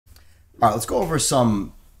All right, let's go over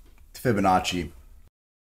some Fibonacci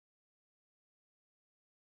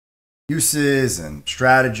uses and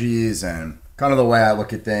strategies and kind of the way I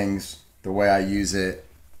look at things, the way I use it,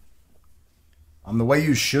 the way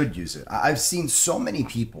you should use it. I've seen so many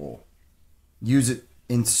people use it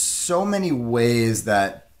in so many ways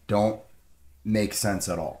that don't make sense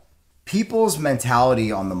at all. People's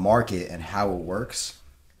mentality on the market and how it works,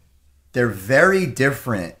 they're very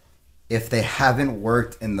different if they haven't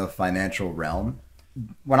worked in the financial realm.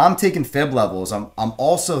 When I'm taking fib levels, I'm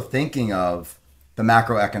also thinking of the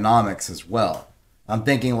macroeconomics as well. I'm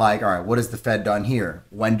thinking like, all right, what has the Fed done here?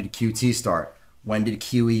 When did QT start? When did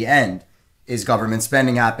QE end? Is government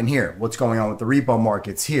spending happen here? What's going on with the repo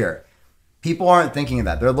markets here? People aren't thinking of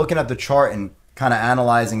that. They're looking at the chart and kind of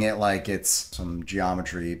analyzing it like it's some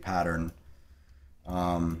geometry pattern.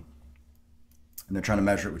 And they're trying to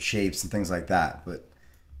measure it with shapes and things like that. But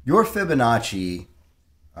your Fibonacci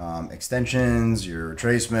extensions, your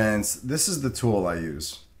retracements, this is the tool I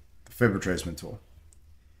use, the Fib retracement tool.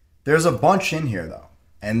 There's a bunch in here though,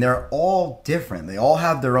 and they're all different. They all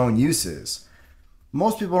have their own uses.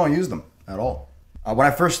 Most people don't use them at all. When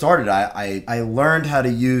I first started, I learned how to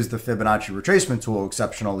use the Fibonacci retracement tool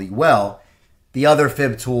exceptionally well. The other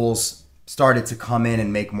Fib tools started to come in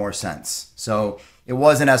and make more sense. So it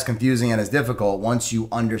wasn't as confusing and as difficult once you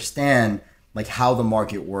understand like how the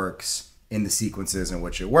market works in the sequences in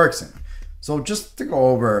which it works in. So just to go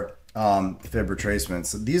over Fib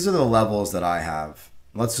retracements, these are the levels that I have.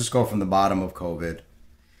 Let's just go from the bottom of COVID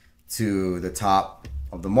to the top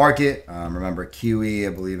of the market. Remember QE, I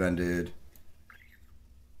believe, ended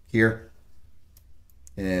here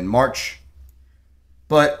in March.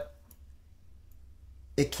 But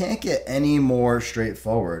it can't get any more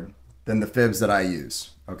straightforward than the fibs that I use.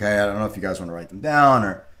 Okay, I don't know if you guys want to write them down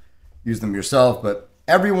or use them yourself, but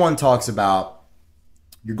everyone talks about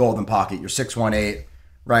your golden pocket, your 618,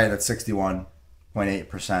 right? That's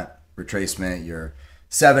 61.8% retracement. Your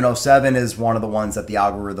 707 is one of the ones that the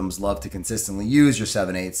algorithms love to consistently use. Your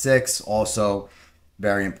 786, also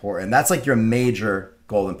very important. That's like your major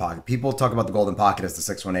golden pocket. People talk about the golden pocket as the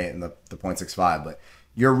 618 and the 0.65, but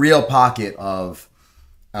your real pocket of,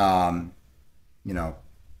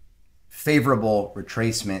 favorable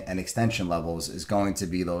retracement and extension levels is going to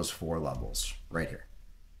be those 4 levels right here.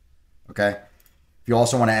 Okay. If you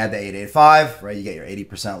also want to add the 885, right, you get your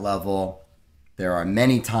 80% level. There are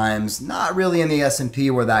many times, not really in the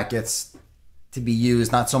S&P where that gets to be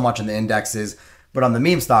used, not so much in the indexes, but on the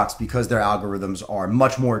meme stocks because their algorithms are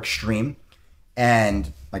much more extreme.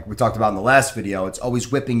 And like we talked about in the last video, it's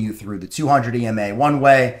always whipping you through the 200 EMA one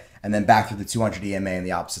way and then back through the 200 EMA in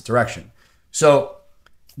the opposite direction. So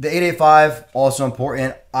the 885, also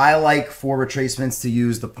important. I like for retracements to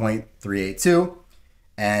use the 0.382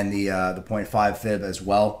 and the 0.5 fib as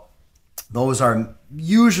well. Those are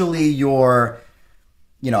usually your,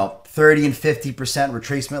 30 and 50%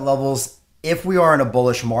 retracement levels. If we are in a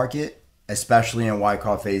bullish market, especially in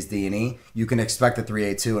Wyckoff phase D and E, you can expect the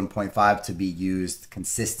 382 and 0.5 to be used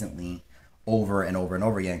consistently over and over and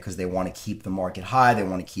over again because they want to keep the market high. They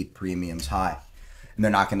want to keep premiums high. And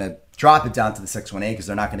they're not going to drop it down to the 618 because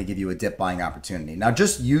they're not going to give you a dip buying opportunity. Now,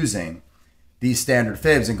 just using these standard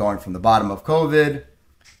fibs and going from the bottom of COVID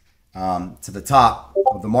to the top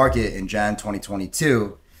of the market in Jan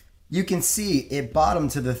 2022, you can see it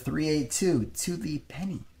bottomed to the 382 to the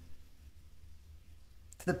penny.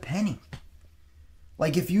 To the penny.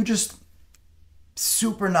 Like if you just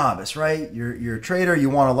super novice, right? You're a trader, you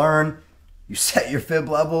want to learn, you set your fib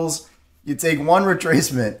levels, you take one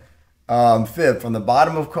retracement fib from the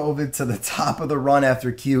bottom of COVID to the top of the run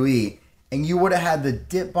after QE, and you would have had the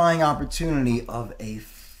dip buying opportunity of a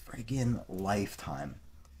friggin' lifetime.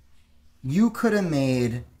 You could have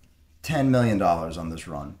made $10 million on this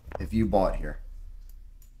run if you bought here.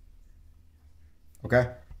 Okay?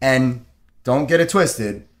 And don't get it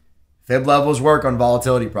twisted. Fib levels work on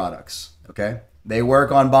volatility products. Okay? They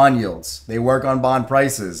work on bond yields. They work on bond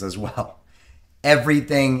prices as well.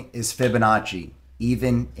 Everything is Fibonacci,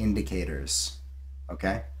 even indicators.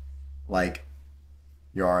 Okay? Like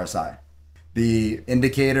your RSI. The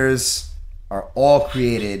indicators are all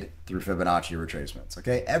created through Fibonacci retracements.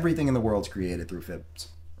 Okay? Everything in the world's created through fibs,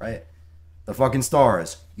 right? The fucking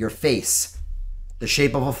stars, your face, the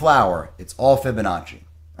shape of a flower, it's all Fibonacci.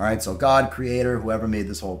 All right? So God, creator, whoever made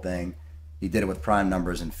this whole thing, he did it with prime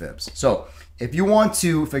numbers and fibs. So if you want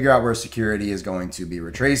to figure out where security is going to be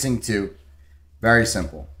retracing to, very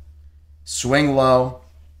simple. Swing low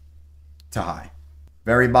to high.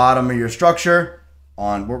 Very bottom of your structure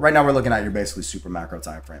on, right now we're looking at your basically super macro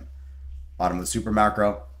time frame. Bottom of the super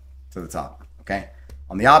macro to the top, okay?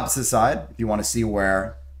 On the opposite side, if you want to see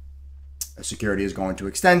where a security is going to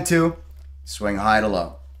extend to, swing high to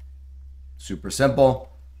low. Super simple.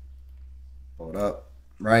 Hold up,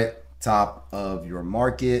 right? Top of your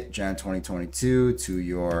market, Jan 2022 to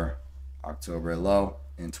your October low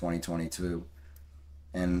in 2022.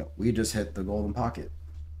 And we just hit the golden pocket.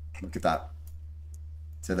 Look at that.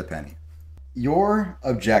 To the penny. Your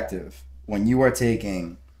objective when you are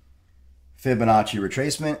taking Fibonacci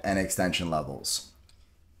retracement and extension levels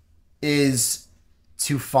is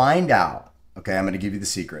to find out, okay, I'm going to give you the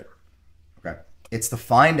secret. Okay. It's to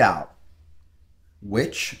find out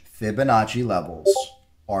which Fibonacci levels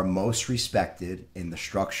are most respected in the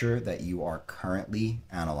structure that you are currently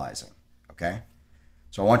analyzing. Okay.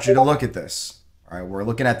 So I want you to look at this. All right. We're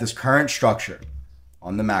looking at this current structure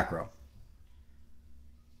on the macro.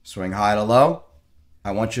 Swing high to low. I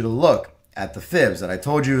want you to look at the fibs that I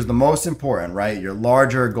told you is the most important, right? Your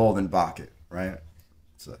larger golden pocket, right?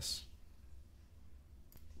 It's this.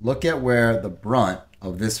 Look at where the brunt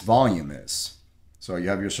of this volume is. So you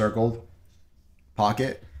have your circled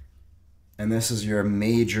pocket, and this is your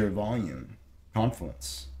major volume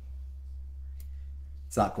confluence.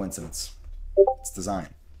 It's not coincidence. It's design.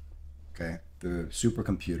 Okay? The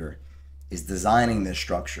supercomputer is designing this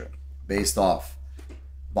structure based off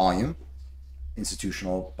volume,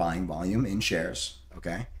 institutional buying volume in shares,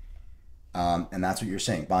 okay? And that's what you're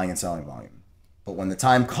saying, buying and selling volume. But when the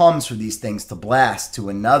time comes for these things to blast to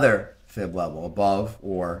another fib level above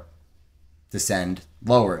or descend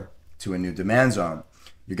lower to a new demand zone,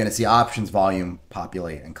 you're going to see options volume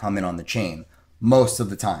populate and come in on the chain most of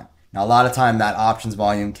the time. Now, a lot of time that options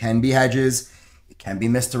volume can be hedges, it can be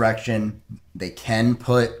misdirection. They can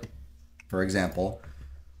put, for example,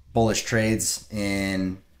 bullish trades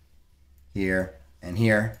in here and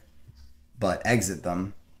here, but exit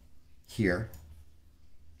them here.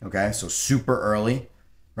 Okay, so super early,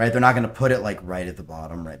 right? They're not going to put it like right at the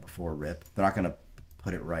bottom, right before rip. They're not going to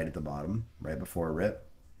put it right at the bottom, right before rip.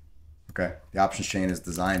 Okay, the options chain is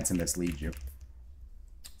designed to mislead you.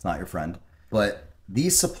 It's not your friend. But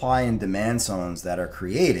these supply and demand zones that are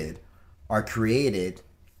created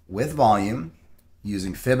with volume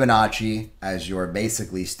using Fibonacci as your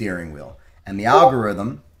basically steering wheel. And the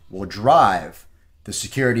algorithm will drive the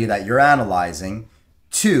security that you're analyzing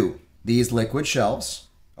to these liquid shelves,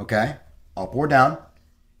 okay, up or down.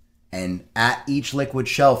 And at each liquid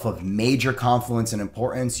shelf of major confluence and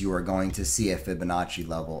importance, you are going to see a Fibonacci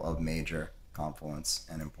level of major confluence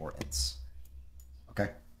and importance.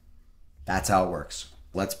 Okay? That's how it works.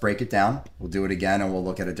 Let's break it down. We'll do it again and we'll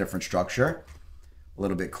look at a different structure, a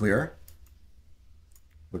little bit clearer.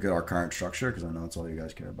 Look at our current structure because I know it's all you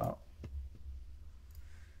guys care about.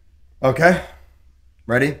 Okay,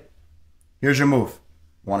 ready? Here's your move.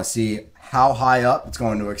 Want to see how high up it's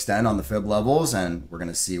going to extend on the fib levels, and we're going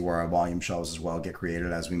to see where our volume shelves as well get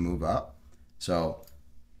created as we move up. So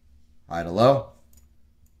high to low.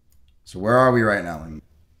 So where are we right now?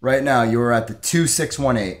 Right now you are at the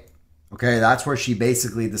 2618. Okay, that's where she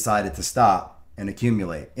basically decided to stop and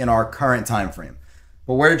accumulate in our current time frame.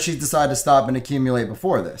 But where did she decide to stop and accumulate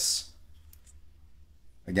before this?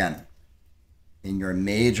 Again, in your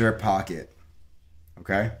major pocket,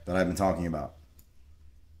 okay, that I've been talking about.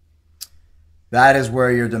 That is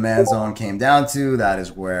where your demand zone came down to. That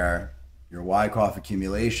is where your Wyckoff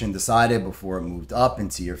accumulation decided before it moved up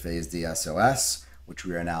into your phase D SOS, which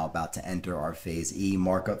we are now about to enter our phase E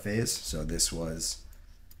markup phase. So this was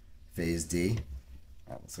phase D.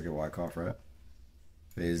 All right, let's look at Wyckoff, right?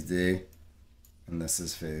 Phase D, and this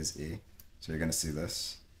is phase E. So you're going to see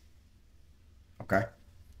this. Okay.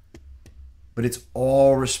 But it's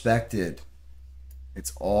all respected.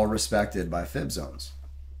 It's all respected by fib zones.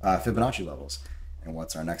 Fibonacci levels. And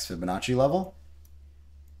what's our next Fibonacci level?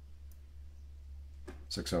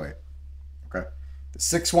 608. Okay. The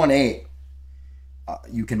 618,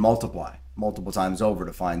 you can multiply multiple times over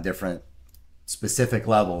to find different specific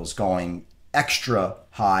levels going extra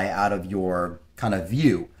high out of your kind of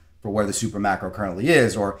view for where the super macro currently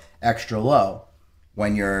is, or extra low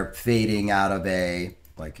when you're fading out of a,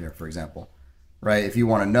 like here, for example, right? If you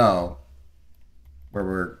want to know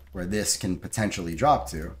where this can potentially drop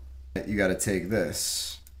to, you got to take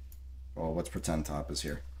this. Well, let's pretend top is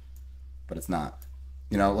here, but it's not.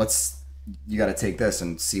 You know, you got to take this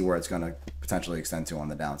and see where it's going to potentially extend to on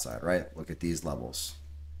the downside, right? Look at these levels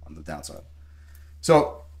on the downside.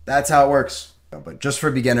 So that's how it works. But just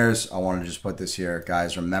for beginners, I want to just put this here.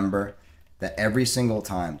 Guys, remember that every single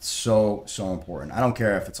time, it's so important. I don't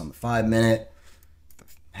care if it's on the 5 minute, the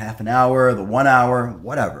half an hour, the 1 hour,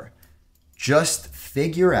 whatever. Just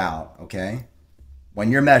figure out, okay, when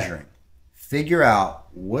you're measuring, figure out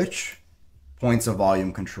which points of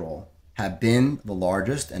volume control have been the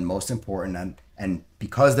largest and most important, and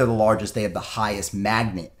because they're the largest, they have the highest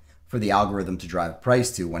magnet for the algorithm to drive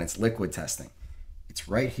price to when it's liquid testing. It's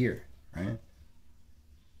right here, right?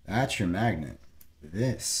 That's your magnet.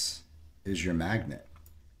 This is your magnet.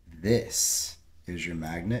 This is your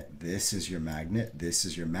magnet. This is your magnet. This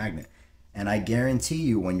is your magnet. And I guarantee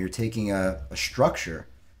you, when you're taking a structure,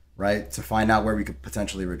 right, to find out where we could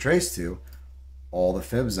potentially retrace to, all the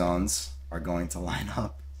fib zones are going to line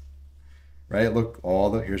up, right? Look,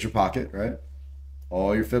 here's your pocket, right?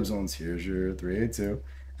 All your fib zones. Here's your 382,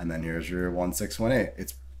 and then here's your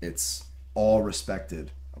 1618. It's all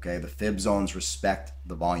respected. Okay, the fib zones respect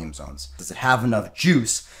the volume zones. Does it have enough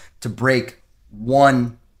juice to break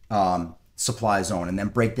one supply zone and then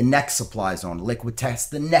break the next supply zone, liquid test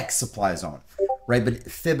the next supply zone, right? But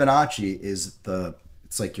Fibonacci is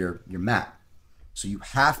it's like your map. So you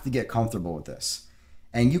have to get comfortable with this.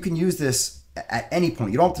 And you can use this at any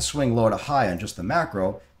point. You don't have to swing low to high on just the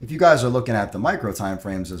macro. If you guys are looking at the micro time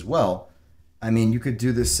frames as well, I mean, you could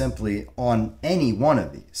do this simply on any one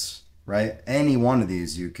of these, right? Any one of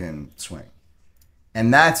these you can swing.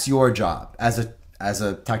 And that's your job as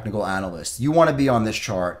a technical analyst. You want to be on this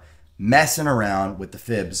chart messing around with the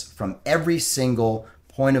fibs from every single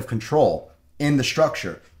point of control in the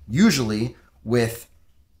structure. Usually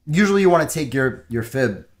you want to take your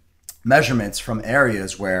fib measurements from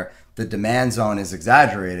areas where the demand zone is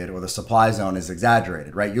exaggerated or the supply zone is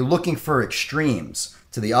exaggerated, right? You're looking for extremes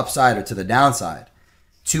to the upside or to the downside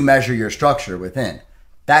to measure your structure within.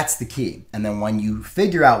 That's the key. And then when you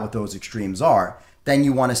figure out what those extremes are, then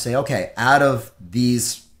you want to say, okay, out of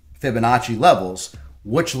these Fibonacci levels,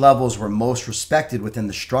 which levels were most respected within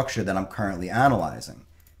the structure that I'm currently analyzing?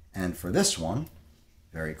 And for this one,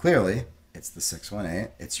 very clearly, it's the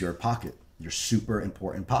 618. It's your pocket, your super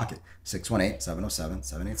important pocket. 618, 707,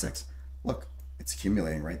 786. Look, it's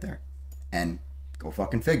accumulating right there. And go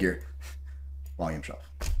fucking figure, volume shelf.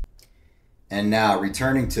 And now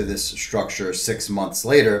returning to this structure 6 months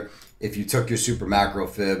later, if you took your super macro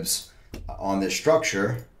fibs on this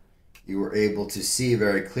structure, you were able to see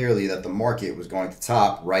very clearly that the market was going to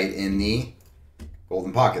top right in the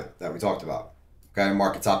golden pocket that we talked about. Okay,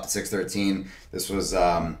 market topped at 613. This was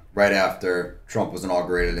right after Trump was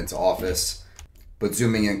inaugurated into office. But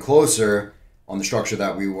zooming in closer on the structure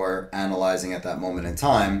that we were analyzing at that moment in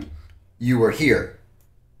time, you were here.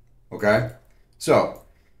 Okay, so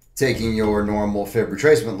taking your normal fib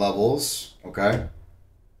retracement levels, okay,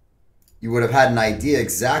 you would have had an idea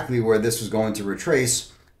exactly where this was going to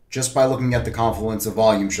retrace just by looking at the confluence of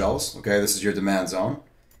volume shells. Okay, this is your demand zone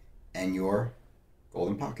and your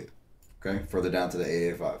golden pocket. Okay, further down to the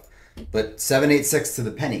 885. But 786 to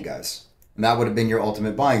the penny, guys. And that would have been your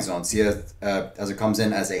ultimate buying zone. See, as it comes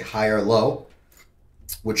in as a higher low,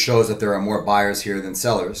 which shows that there are more buyers here than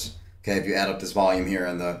sellers. Okay, if you add up this volume here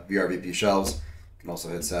in the VRVP shelves, you can also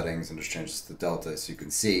hit settings and just change this to delta so you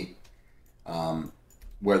can see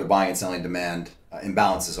where the buying and selling demand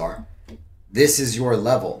imbalances are. This is your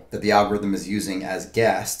level that the algorithm is using as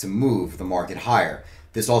gas to move the market higher.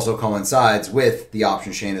 This also coincides with the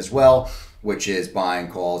option chain as well, which is buying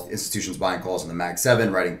calls, institutions buying calls on the Mag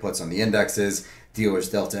 7, writing puts on the indexes, dealers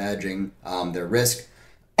delta hedging their risk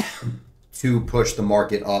to push the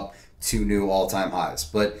market up to new all-time highs.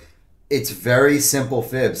 But it's very simple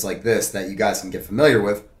fibs like this that you guys can get familiar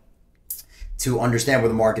with to understand where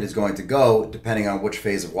the market is going to go depending on which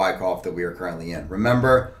phase of Wyckoff that we are currently in.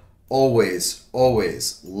 Remember, always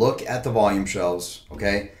look at the volume shelves,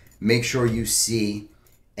 okay? Make sure you see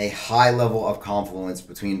a high level of confluence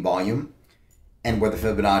between volume and where the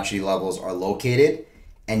Fibonacci levels are located,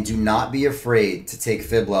 and do not be afraid to take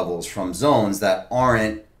fib levels from zones that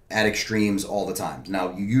aren't at extremes all the time.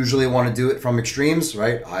 Now, you usually want to do it from extremes,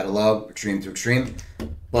 right? High to low, extreme to extreme.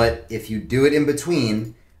 But if you do it in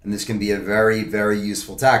between, and this can be a very, very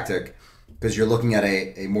useful tactic because you're looking at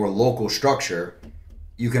a more local structure,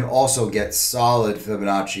 you can also get solid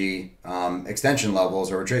Fibonacci extension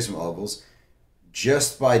levels or retracement levels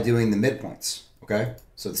just by doing the midpoints, okay?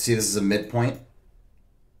 So see, this is a midpoint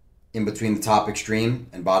in between the top extreme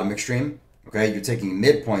and bottom extreme, okay? You're taking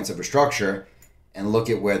midpoints of a structure and look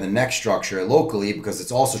at where the next structure locally, because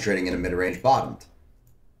it's also trading in a mid-range, bottomed,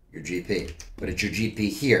 your GP. But it's your GP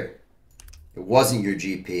here. It wasn't your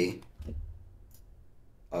GP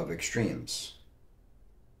of extremes,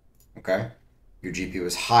 okay? Your GP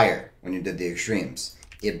was higher when you did the extremes.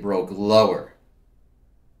 It broke lower.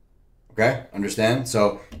 Okay, understand?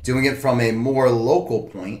 So doing it from a more local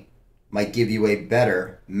point might give you a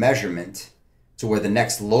better measurement to where the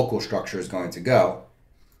next local structure is going to go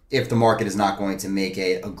if the market is not going to make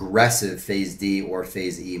a aggressive phase D or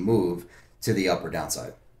phase E move to the up or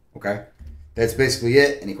downside. Okay? That's basically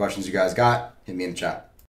it. Any questions you guys got, hit me in the chat.